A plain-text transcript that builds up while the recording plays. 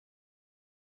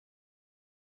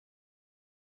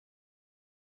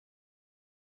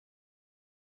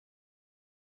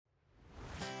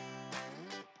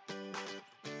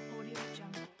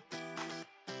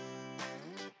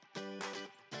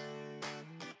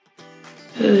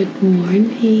Good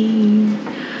morning.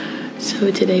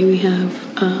 So today we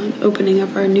have opening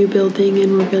of our new building,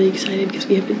 and we're really excited because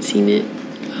we haven't seen it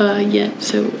yet,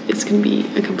 so it's gonna be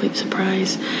a complete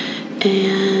surprise.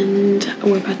 And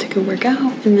we're about to go work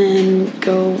out and then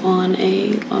go on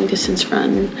a long distance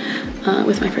run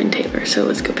with my friend Taylor, so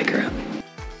let's go pick her up.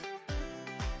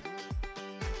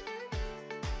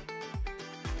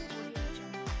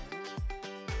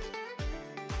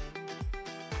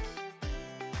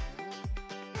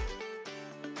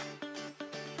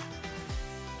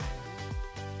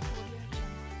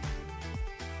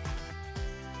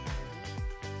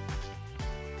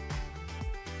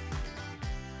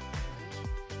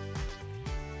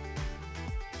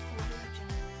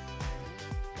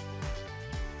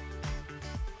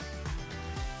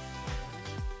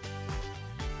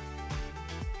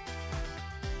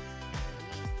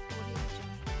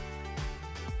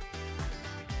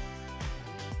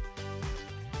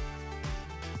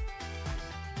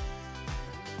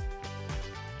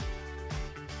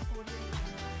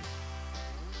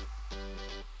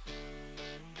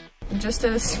 Just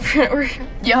a sprint workout.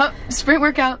 Yup, sprint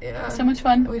workout. Yeah. So much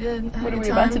fun. We did. What are we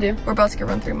about to do? We're about to go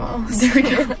run 3 miles. There we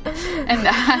go. And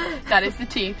that is the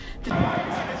tea.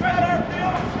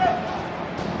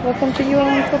 Welcome to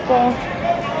ULM football.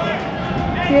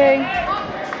 Yay.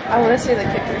 I want to say the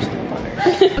kickers and the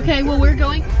punters. Okay, well we're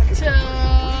going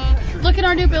to look at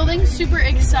our new building. Super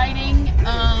exciting.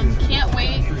 Can't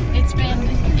wait. It's been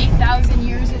 8,000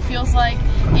 years it feels like,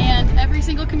 and every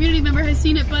single community member has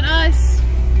seen it but us.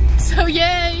 So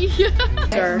yay!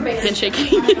 Our handshaking.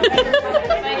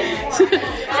 So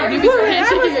newbies are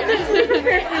handshaking.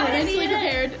 Mentally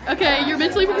prepared. Okay, you're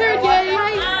mentally prepared. Yay!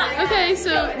 Okay,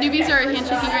 so newbies are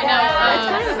handshaking right now. It's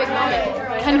kind of a big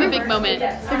moment. Kind of a big moment.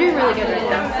 They're doing really good right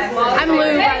now. I'm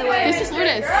Lou, by the way. This is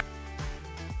Lourdes.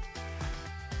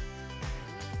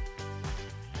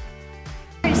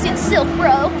 Sit still,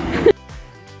 bro.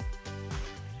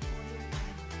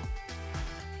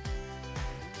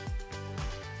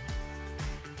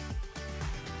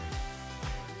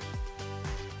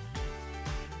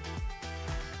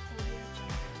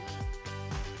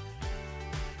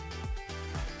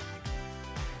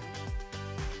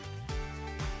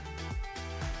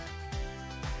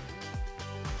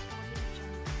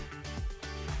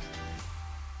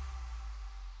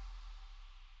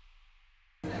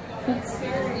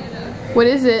 What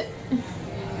is it?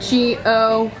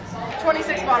 G-O.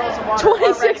 26 bottles of water.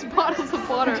 26 bottles of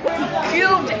water.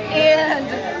 Cubed and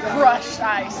crushed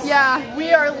ice. Yeah.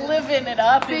 We are living it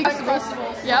up. Big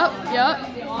Uncrustables. Yep.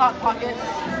 Hot Pockets.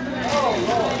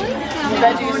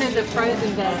 Veggies. The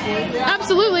frozen veggies.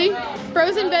 Absolutely.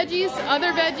 Frozen veggies,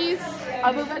 other veggies.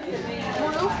 Other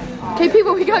veggies. Okay,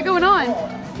 people, we got going on.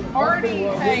 Already.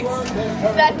 Hey.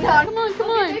 That's not. Come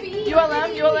on.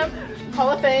 ULM. Hall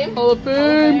of Fame. Hall of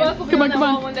Fame. Buck will be on that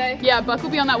wall one day. Yeah, Buck will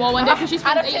be on that wall one day because she's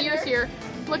spent Out of 8 years Tinder. here.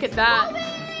 Look at that.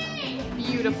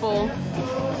 Beautiful.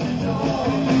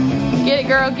 Get it,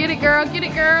 girl. Get it, girl. Get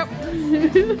it, girl.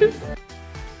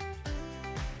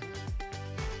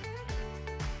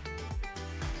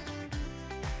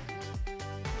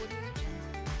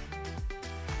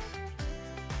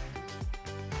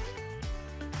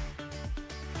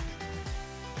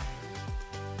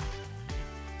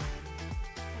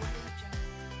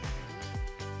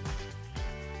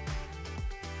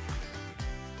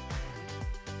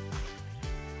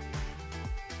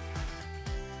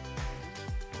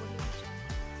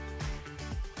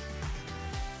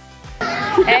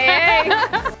 Hey.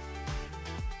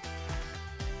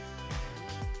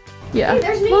 Yeah. Hey,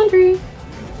 there's me. Laundry.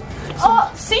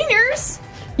 Oh, seniors.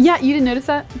 Yeah, you didn't notice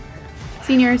that?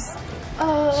 Seniors.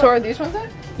 So are these ones there?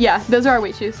 Yeah, those are our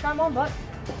weight shoes. Try them on, butt.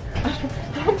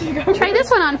 Try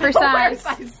this one on for size.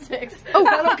 Size 6. Oh,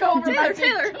 that'll go over my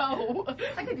Taylor. toe.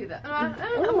 I could do that.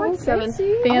 Oh, like 7.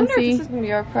 fancy. I wonder if this is gonna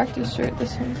be our practice shirt.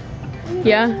 This one.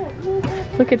 Yeah.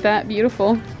 Look at that.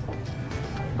 Beautiful.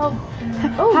 Oh,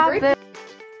 great.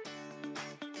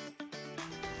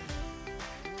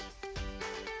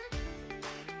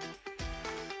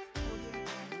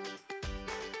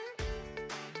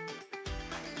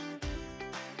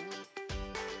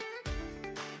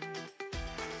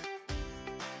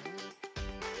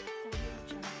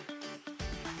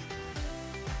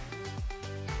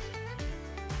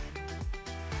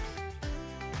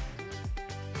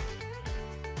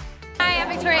 Hi, I'm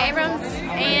Victoria Abrams,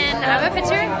 and I'm a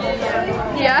pitcher.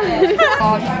 Yeah.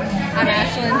 I'm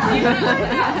Ashlyn.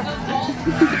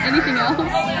 Anything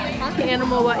else?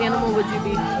 Animal, what animal would you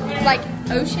be? Like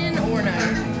ocean or no?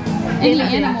 Any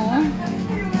animal.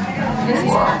 This is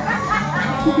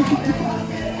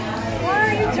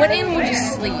What animal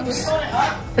just sleeps?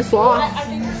 A sloth.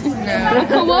 No.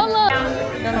 Koala.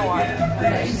 Don't know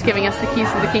why. She's giving us the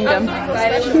keys to the kingdom.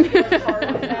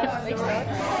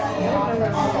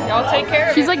 Y'all take care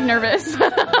of She's like nervous.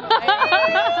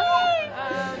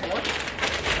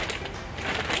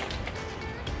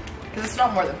 Because it's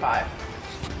not more than 5.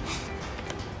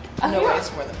 No way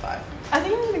it's more than 5. I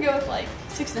think I'm gonna go with like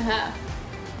 6.5.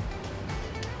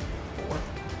 4.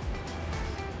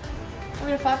 I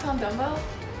mean, a 5-pound dumbbell?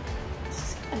 This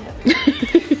is kind of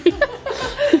heavy.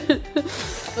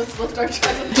 Let's lift our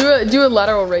chest. Do a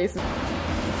lateral raise.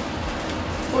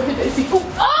 Look at Daisy.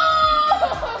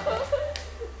 Oh!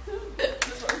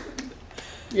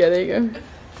 Yeah, there you go.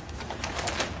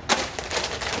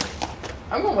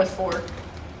 I'm going with 4.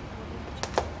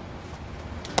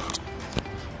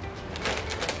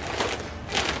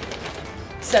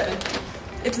 Seven.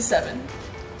 It's a 7.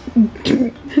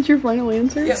 That's your final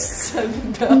answer? Yep.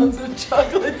 7 pounds of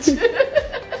chocolate chip.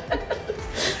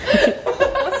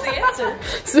 What's the answer?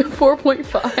 So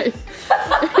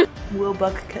 4.5. Will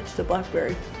Buck catch the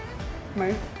blackberry?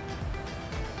 Right.